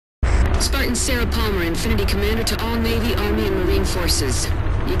Spartan Sarah Palmer, Infinity Commander to all Navy, Army, and Marine forces.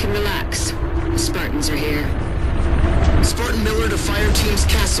 You can relax. The Spartans are here. Spartan Miller to Fire Teams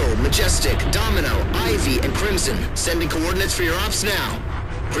Castle, Majestic, Domino, Ivy, and Crimson. Sending coordinates for your ops now.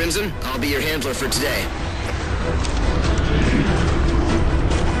 Crimson, I'll be your handler for today.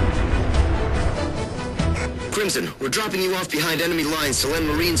 Crimson, we're dropping you off behind enemy lines to lend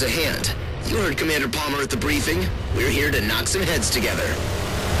Marines a hand. You heard Commander Palmer at the briefing. We're here to knock some heads together.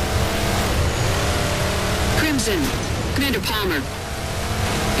 Crimson, Commander Palmer.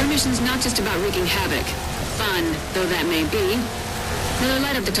 Your mission's not just about wreaking havoc. Fun, though that may be. Miller,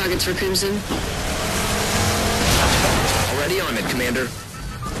 light up the targets for Crimson. Already on it, Commander.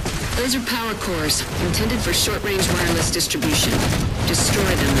 Those are power cores, intended for short-range wireless distribution. Destroy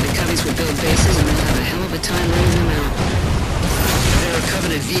them, and the Coveys will build bases, and they'll have a hell of a time laying them out. There are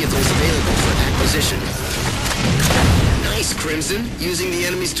Covenant vehicles available for acquisition. Nice, Crimson, using the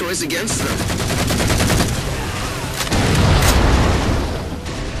enemy's toys against them.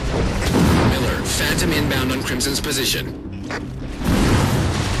 Miller, Phantom inbound on Crimson's position.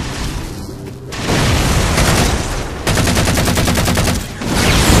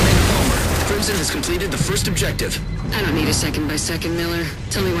 Crimson has completed the first objective. I don't need a second-by-second, Miller.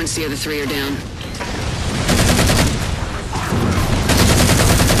 Tell me once the other three are down.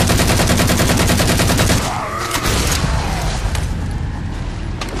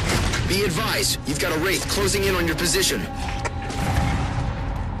 Be advised, you've got a Wraith closing in on your position.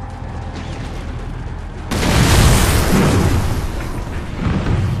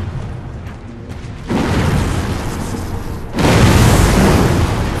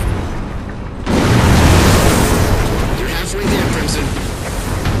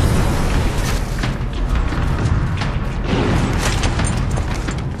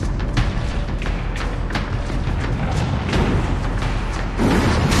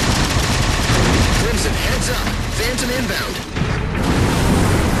 Phantom inbound.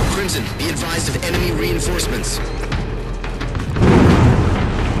 Crimson, be advised of enemy reinforcements.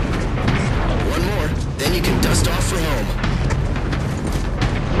 One more, then you can dust off for home.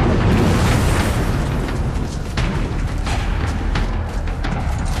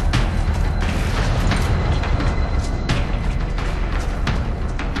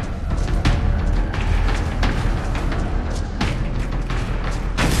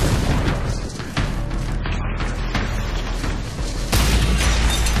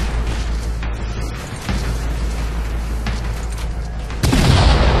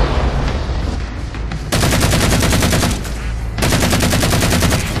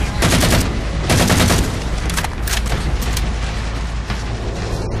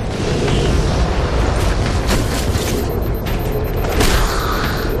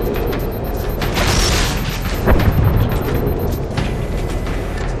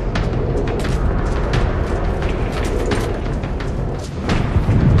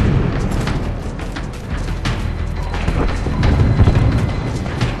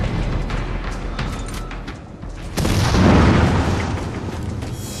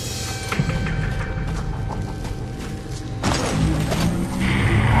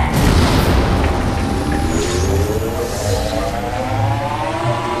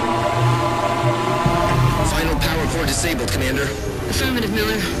 Disabled, Commander. Affirmative,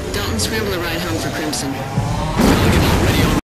 Miller. Dalton, scramble a ride home for Crimson.